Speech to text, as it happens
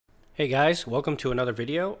Hey guys, welcome to another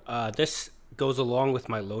video. This goes along with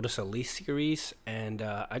my Lotus Elise series, and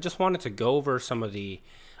I just wanted to go over some of the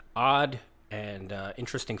odd and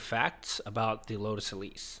interesting facts about the Lotus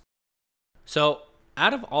Elise. So,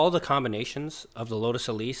 out of all the combinations of the Lotus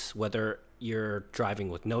Elise, whether you're driving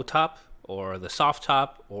with no top, or the soft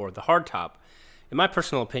top, or the hard top, in my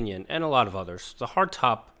personal opinion, and a lot of others, the hard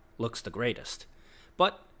top looks the greatest.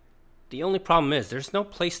 But the only problem is there's no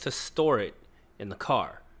place to store it in the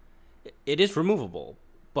car. It is removable,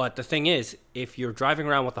 but the thing is, if you're driving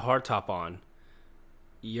around with the hardtop on,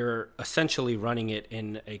 you're essentially running it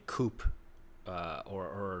in a coupe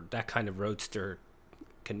or that kind of roadster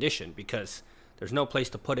condition because there's no place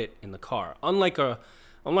to put it in the car. Unlike a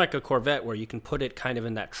Corvette where you can put it kind of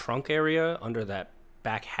in that trunk area under that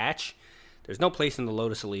back hatch, there's no place in the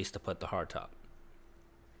Lotus Elise to put the hardtop.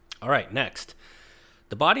 All right, next.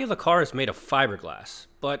 The body of the car is made of fiberglass,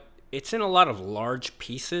 but it's in a lot of large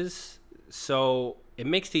pieces, so it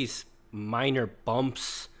makes these minor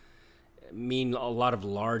bumps mean a lot of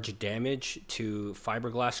large damage to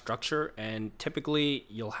fiberglass structure, and typically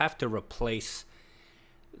you'll have to replace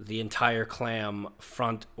the entire clam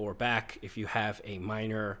front or back if you have a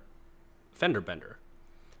minor fender bender.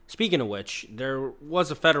 Speaking of which, there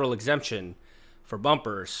was a federal exemption for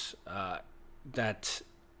bumpers that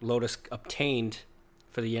Lotus obtained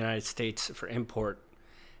for the United States for import.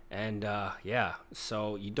 And yeah,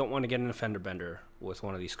 so you don't want to get in a fender bender with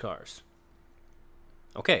one of these cars.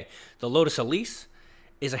 Okay, the Lotus Elise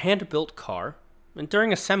is a hand-built car, and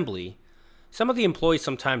during assembly, some of the employees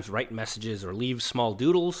sometimes write messages or leave small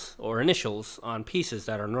doodles or initials on pieces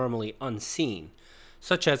that are normally unseen,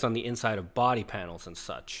 such as on the inside of body panels and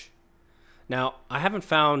such. Now, I haven't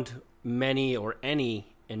found many or any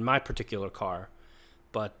in my particular car,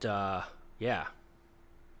 but yeah,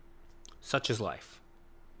 such is life.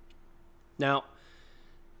 Now,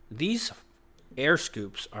 these air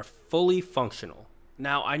scoops are fully functional.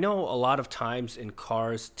 Now, I know a lot of times in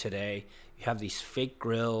cars today, you have these fake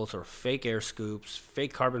grills or fake air scoops,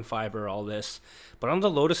 fake carbon fiber, all this. But on the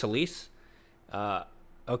Lotus Elise,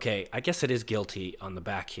 okay, I guess it is guilty on the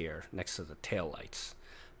back here next to the taillights.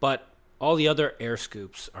 But all the other air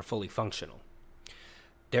scoops are fully functional.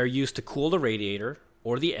 They're used to cool the radiator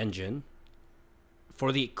or the engine,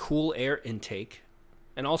 for the cool air intake,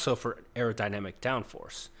 and also for aerodynamic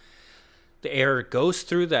downforce. The air goes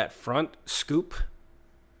through that front scoop,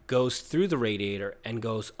 goes through the radiator, and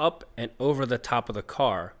goes up and over the top of the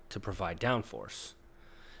car to provide downforce.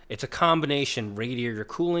 It's a combination radiator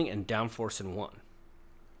cooling and downforce in one.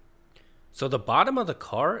 So the bottom of the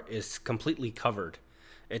car is completely covered.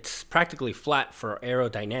 It's practically flat for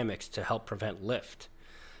aerodynamics to help prevent lift.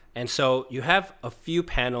 And so you have a few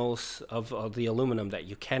panels of the aluminum that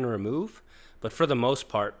you can remove, but for the most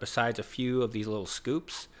part, besides a few of these little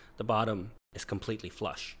scoops, the bottom is completely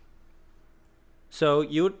flush. So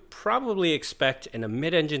you would probably expect in a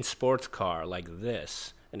mid-engine sports car like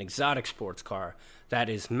this, an exotic sports car that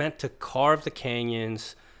is meant to carve the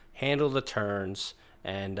canyons, handle the turns,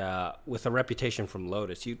 and with a reputation from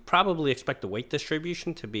Lotus, you'd probably expect the weight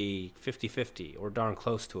distribution to be 50-50 or darn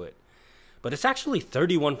close to it. But it's actually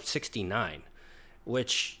 3169,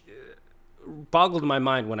 which boggled my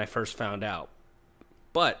mind when I first found out.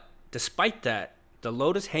 But despite that, the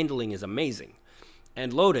Lotus handling is amazing,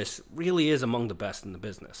 and Lotus really is among the best in the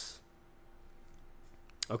business.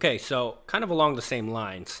 Okay, so kind of along the same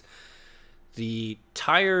lines, the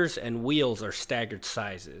tires and wheels are staggered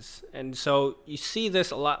sizes, and so you see this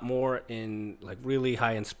a lot more in like really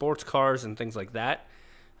high-end sports cars and things like that,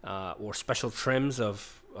 or special trims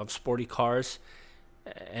of sporty cars.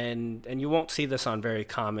 And you won't see this on very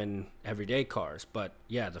common everyday cars, but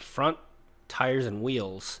yeah, the front tires and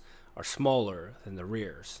wheels are smaller than the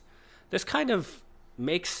rears. This kind of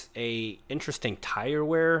makes a interesting tire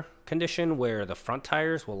wear condition where the front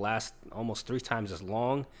tires will last almost 3 times as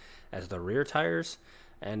long as the rear tires,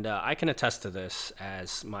 and I can attest to this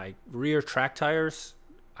as my rear track tires,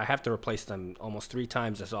 I have to replace them almost 3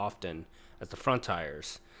 times as often as the front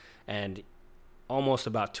tires, and almost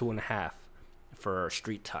about 2.5 for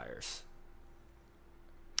street tires.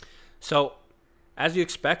 So, as you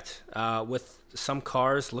expect, with some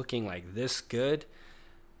cars looking like this good,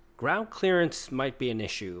 ground clearance might be an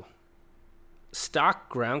issue. Stock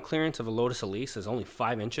ground clearance of a Lotus Elise is only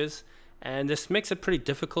 5 inches, and this makes it pretty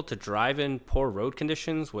difficult to drive in poor road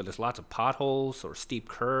conditions where there's lots of potholes or steep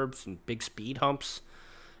curbs and big speed humps.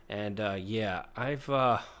 And yeah, I've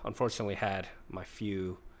unfortunately had my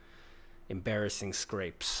few embarrassing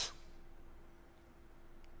scrapes.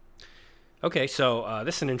 Okay, so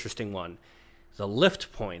this is an interesting one. The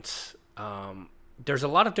lift points. there's a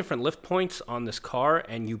lot of different lift points on this car,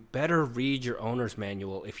 and you better read your owner's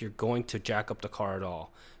manual if you're going to jack up the car at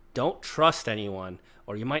all. Don't trust anyone,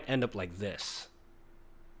 or you might end up like this.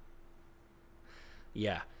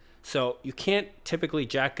 Yeah, so you can't typically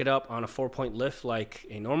jack it up on a 4-point lift like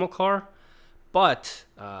a normal car, but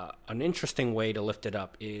an interesting way to lift it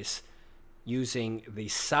up is using the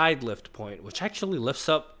side lift point, which actually lifts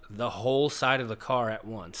up the whole side of the car at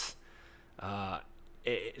once.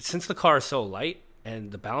 Since the car is so light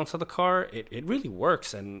and the balance of the car, it really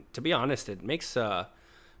works. And to be honest, it makes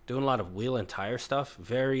doing a lot of wheel and tire stuff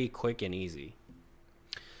very quick and easy.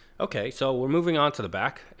 Okay, so we're moving on to the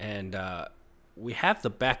back, and we have the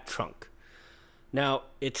back trunk. Now,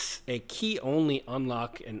 it's a key-only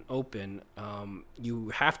unlock and open. You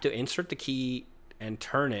have to insert the key and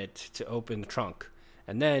turn it to open the trunk.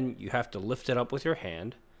 And then you have to lift it up with your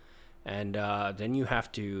hand. And then you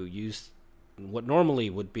have to use what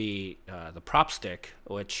normally would be the prop stick,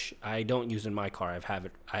 which I don't use in my car.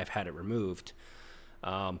 I've had it removed.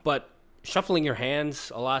 But shuffling your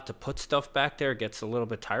hands a lot to put stuff back there gets a little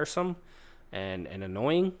bit tiresome and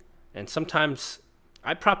annoying. And sometimes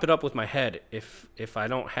I prop it up with my head if I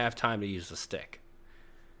don't have time to use the stick.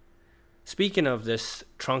 Speaking of this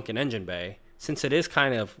trunk and engine bay, since it is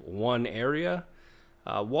kind of one area,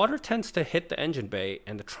 water tends to hit the engine bay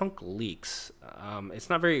and the trunk leaks. It's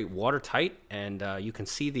not very watertight, and you can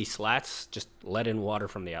see these slats just let in water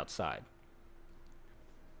from the outside.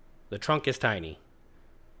 The trunk is tiny.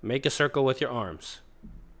 Make a circle with your arms.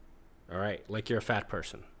 All right, like you're a fat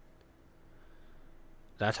person.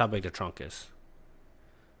 That's how big the trunk is.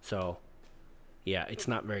 So, yeah, it's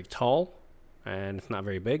not very tall, and it's not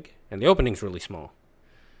very big, and the opening's really small.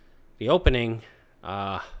 The opening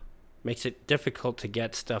makes it difficult to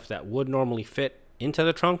get stuff that would normally fit into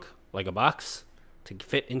the trunk, like a box, to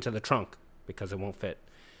fit into the trunk because it won't fit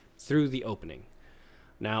through the opening.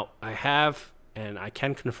 Now, I have, and I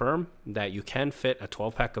can confirm that you can fit a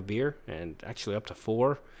 12-pack of beer, and actually up to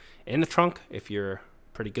 4 in the trunk if you're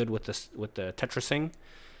pretty good with this, with the Tetrising.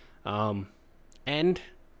 And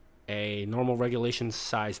a normal regulation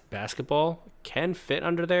size basketball can fit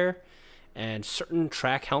under there, and certain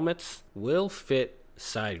track helmets will fit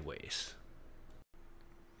sideways.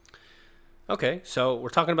 Okay, so we're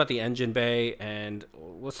talking about the engine bay, and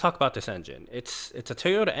let's talk about this engine. It's a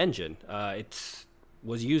Toyota engine. It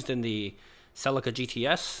was used in the Celica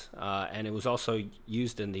GTS, and it was also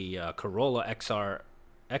used in the Corolla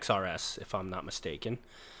XRS, if I'm not mistaken.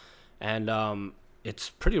 And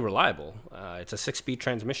it's pretty reliable. It's a 6-speed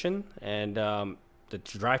transmission, and the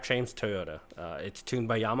drivetrain's Toyota. It's tuned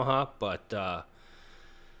by Yamaha, but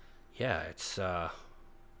yeah,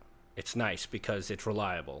 it's nice because it's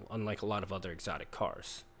reliable, unlike a lot of other exotic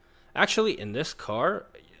cars. Actually, in this car,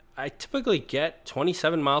 I typically get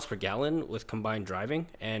 27 miles per gallon with combined driving,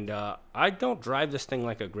 and I don't drive this thing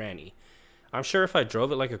like a granny. I'm sure if I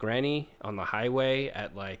drove it like a granny on the highway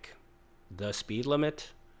at like the speed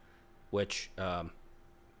limit, which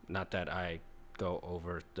not that I go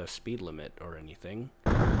over the speed limit or anything.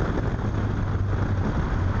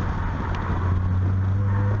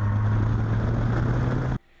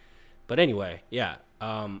 But anyway, yeah,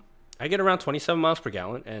 I get around 27 miles per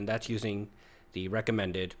gallon, and that's using the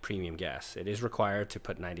recommended premium gas. It is required to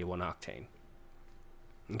put 91 octane.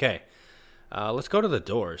 Okay, let's go to the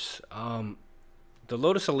doors. The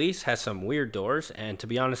Lotus Elise has some weird doors, and to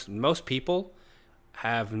be honest, most people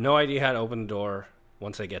have no idea how to open the door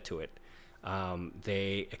once they get to it.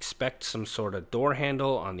 They expect some sort of door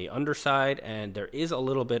handle on the underside, and there is a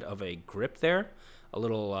little bit of a grip there, a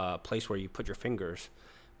little place where you put your fingers.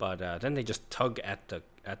 But then they just tug at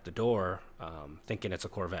the door, thinking it's a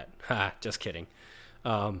Corvette. Ha, just kidding.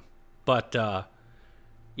 Yeah,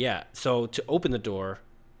 so to open the door,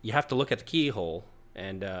 you have to look at the keyhole,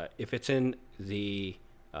 and if it's in the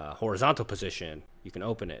horizontal position, you can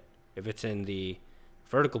open it. If it's in the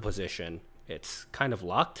vertical position, it's kind of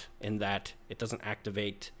locked in that it doesn't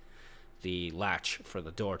activate the latch for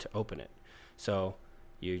the door to open it. So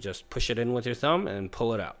you just push it in with your thumb and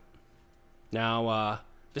pull it out. Now,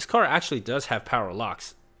 this car actually does have power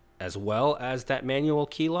locks as well as that manual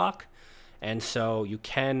key lock. And so you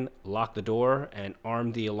can lock the door and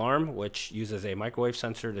arm the alarm, which uses a microwave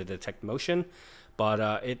sensor to detect motion.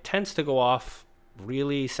 But it tends to go off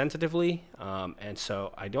really sensitively. And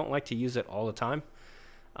so I don't like to use it all the time.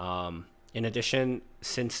 In addition,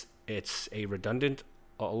 since it's a redundant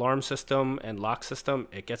alarm system and lock system,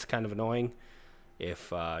 it gets kind of annoying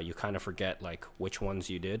if you kind of forget like which ones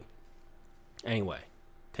you did. Anyway,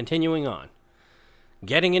 continuing on.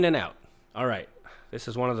 Getting in and out. All right, this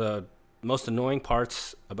is one of the most annoying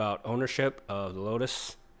parts about ownership of the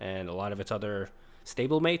Lotus and a lot of its other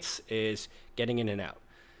stablemates is getting in and out.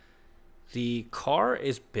 The car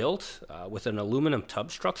is built with an aluminum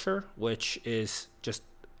tub structure, which is just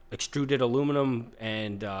extruded aluminum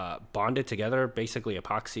and bonded together, basically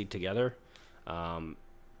epoxied together.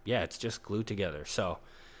 Yeah, it's just glued together. So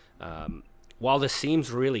while this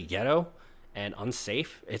seems really ghetto and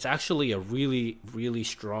unsafe, it's actually a really, really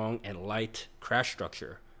strong and light crash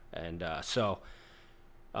structure. And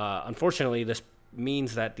unfortunately, this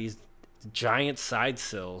means that these giant side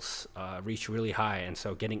sills reach really high, and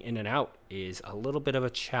so getting in and out is a little bit of a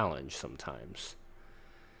challenge sometimes.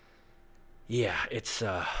 Yeah, it's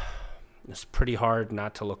pretty hard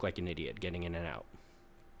not to look like an idiot getting in and out.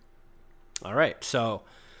 All right, so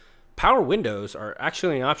power windows are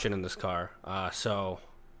actually an option in this car. So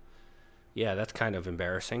yeah, that's kind of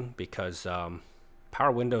embarrassing because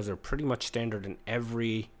power windows are pretty much standard in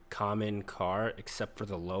every common car except for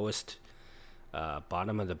the lowest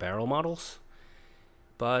bottom of the barrel models.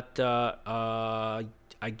 But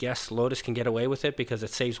I guess Lotus can get away with it because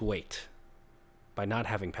it saves weight by not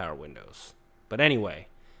having power windows. But anyway,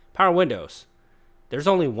 power windows. There's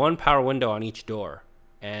only one power window on each door,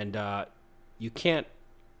 and you can't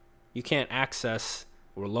access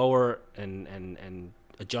or lower and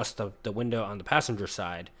adjust the window on the passenger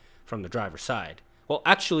side from the driver's side. Well,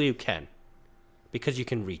 actually you can, because you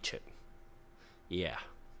can reach it. Yeah.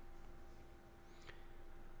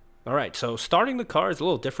 All right, so starting the car is a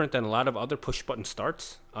little different than a lot of other push-button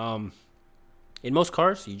starts. In most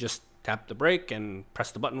cars, you just tap the brake and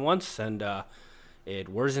press the button once, and it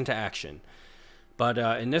whirs into action. But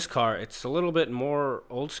in this car, it's a little bit more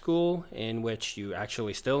old school, in which you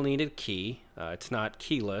actually still need a key. It's not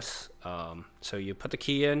keyless, so you put the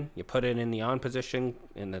key in, you put it in the on position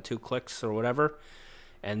in the 2 clicks or whatever,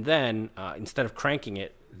 and then instead of cranking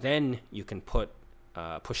it, then you can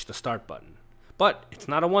push the start button. But it's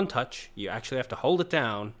not a one-touch. You actually have to hold it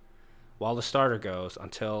down while the starter goes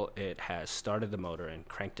until it has started the motor and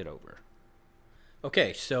cranked it over.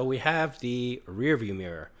 Okay, so we have the rear view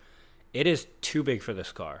mirror. It is too big for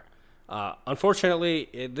this car. Unfortunately,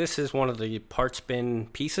 this is one of the parts bin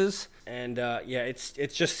pieces, and yeah, it's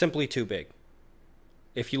just simply too big.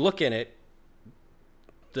 If you look in it,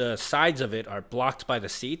 the sides of it are blocked by the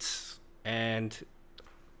seats, and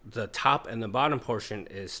the top and the bottom portion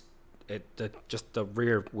is just the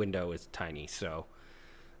rear window is tiny. So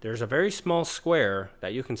there's a very small square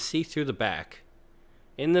that you can see through the back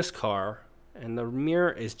in this car, and the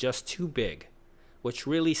mirror is just too big, which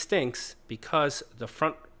really stinks because the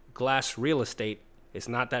front glass real estate is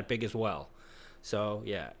not that big as well. So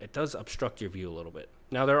yeah, it does obstruct your view a little bit.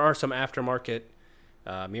 Now there are some aftermarket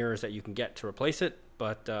mirrors that you can get to replace it,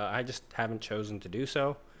 but I just haven't chosen to do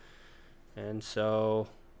so. And so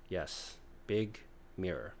yes, big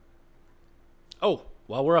mirror. Oh,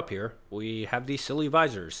 while we're up here, we have these silly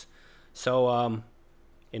visors. So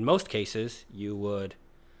in most cases, you would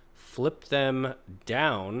flip them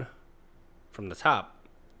down from the top.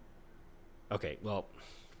 Okay, well,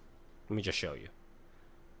 let me just show you.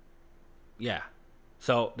 Yeah,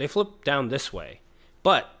 so they flip down this way,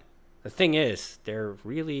 but the thing is, they're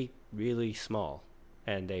really, really small,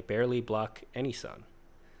 and they barely block any sun.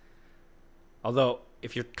 Although,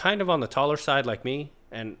 if you're kind of on the taller side like me,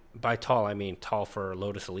 and by tall, I mean tall for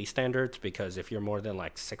Lotus Elise standards, because if you're more than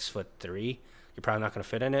like 6'3", you're probably not going to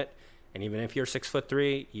fit in it. And even if you're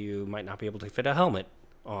 6'3", you might not be able to fit a helmet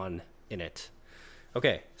on in it.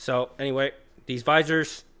 Okay, so anyway, these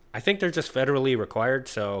visors, I think they're just federally required.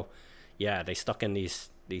 So yeah, they stuck in these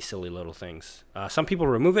silly little things. Some people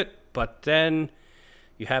remove it, but then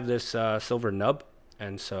you have this silver nub,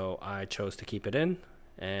 and so I chose to keep it in.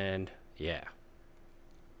 And yeah.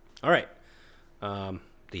 All right.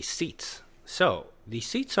 These seats. So these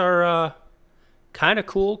seats are kind of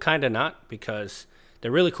cool, kind of not, because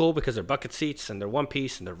they're really cool because they're bucket seats and they're one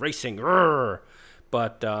piece and they're racing.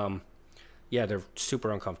 But yeah, they're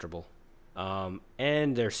super uncomfortable,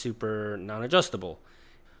 and they're super non-adjustable.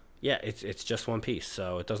 Yeah, it's just one piece,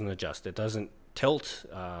 so it doesn't adjust. It doesn't tilt.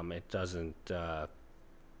 It doesn't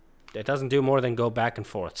do more than go back and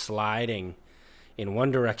forth, sliding in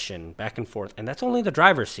one direction, back and forth, and that's only the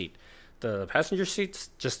driver's seat. The passenger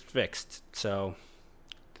seat's just fixed, so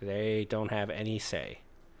they don't have any say.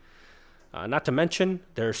 Not to mention,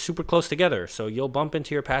 they're super close together, so you'll bump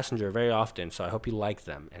into your passenger very often, so I hope you like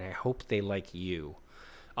them, and I hope they like you.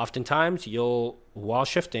 Oftentimes, you'll, while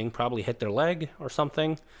shifting, probably hit their leg or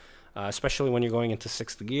something, especially when you're going into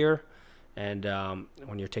 6th gear, and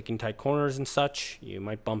when you're taking tight corners and such, you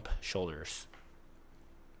might bump shoulders.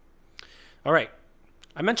 All right,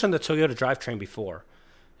 I mentioned the Toyota drivetrain before,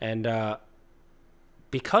 and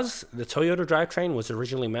because the Toyota drivetrain was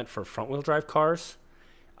originally meant for front-wheel drive cars,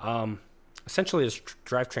 essentially this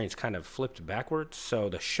drivetrain is kind of flipped backwards, so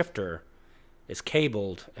the shifter is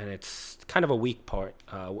cabled, and it's kind of a weak point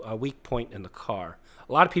in the car.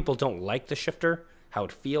 A lot of people don't like the shifter, how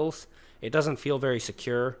it feels. It doesn't feel very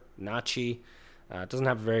secure, notchy. It doesn't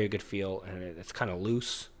have a very good feel, and it's kind of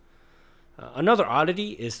loose. Another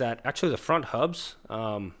oddity is that actually the front hubs,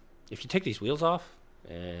 if you take these wheels off,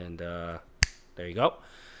 and there you go.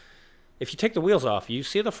 If you take the wheels off, you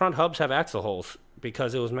see the front hubs have axle holes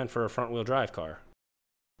because it was meant for a front-wheel drive car.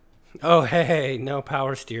 Oh, hey, no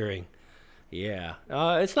power steering. Yeah,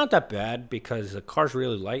 it's not that bad because the car's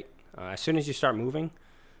really light. As soon as you start moving,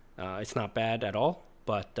 it's not bad at all.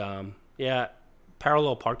 But yeah,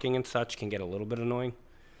 parallel parking and such can get a little bit annoying.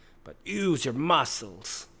 But use your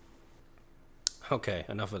muscles. Okay,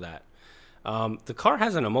 enough of that. The car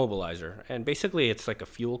has an immobilizer, and basically it's like a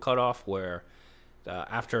fuel cutoff where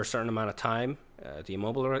after a certain amount of time, the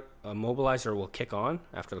immobilizer will kick on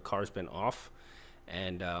after the car's been off,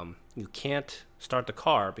 and you can't start the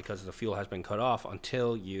car because the fuel has been cut off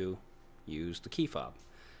until you use the key fob.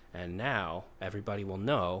 And now everybody will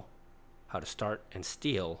know how to start and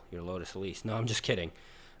steal your Lotus Elise. No, I'm just kidding.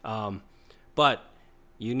 But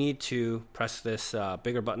you need to press this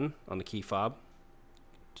bigger button on the key fob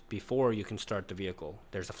before you can start the vehicle.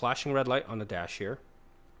 There's a flashing red light on the dash here,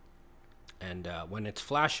 and when it's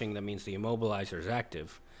flashing, that means the immobilizer is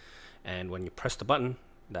active, and when you press the button,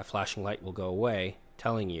 that flashing light will go away,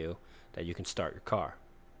 telling you that you can start your car.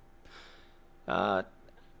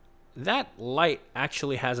 That light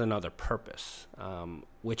actually has another purpose,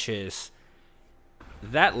 which is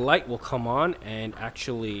that light will come on and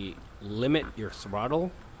actually limit your throttle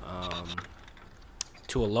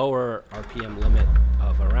to a lower RPM limit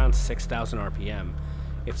of around 6,000 RPM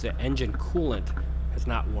if the engine coolant has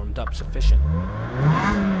not warmed up sufficient.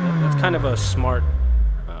 That's kind of a smart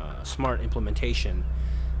implementation,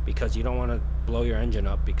 because you don't want to blow your engine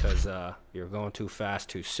up because you're going too fast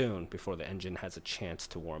too soon before the engine has a chance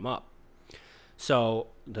to warm up. So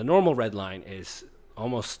the normal red line is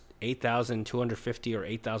almost 8,250 or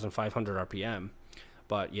 8,500 RPM,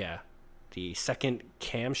 but yeah, the second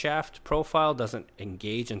camshaft profile doesn't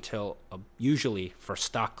engage until usually for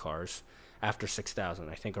stock cars after 6,000.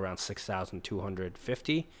 I think around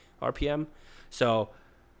 6,250 RPM. So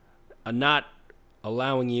not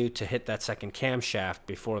allowing you to hit that second camshaft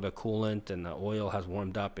before the coolant and the oil has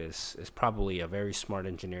warmed up is probably a very smart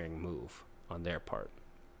engineering move on their part.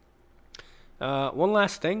 One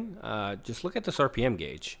last thing, just look at this RPM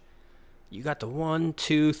gauge. You got the 1,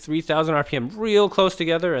 2, 3,000 RPM real close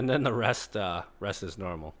together, and then the rest is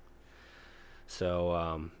normal.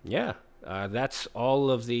 So yeah, that's all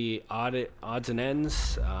of the odds and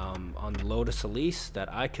ends on the Lotus Elise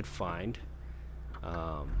that I could find.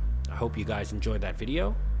 I hope you guys enjoyed that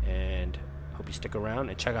video, and hope you stick around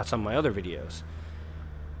and check out some of my other videos.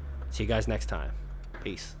 See you guys next time.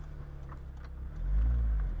 Peace.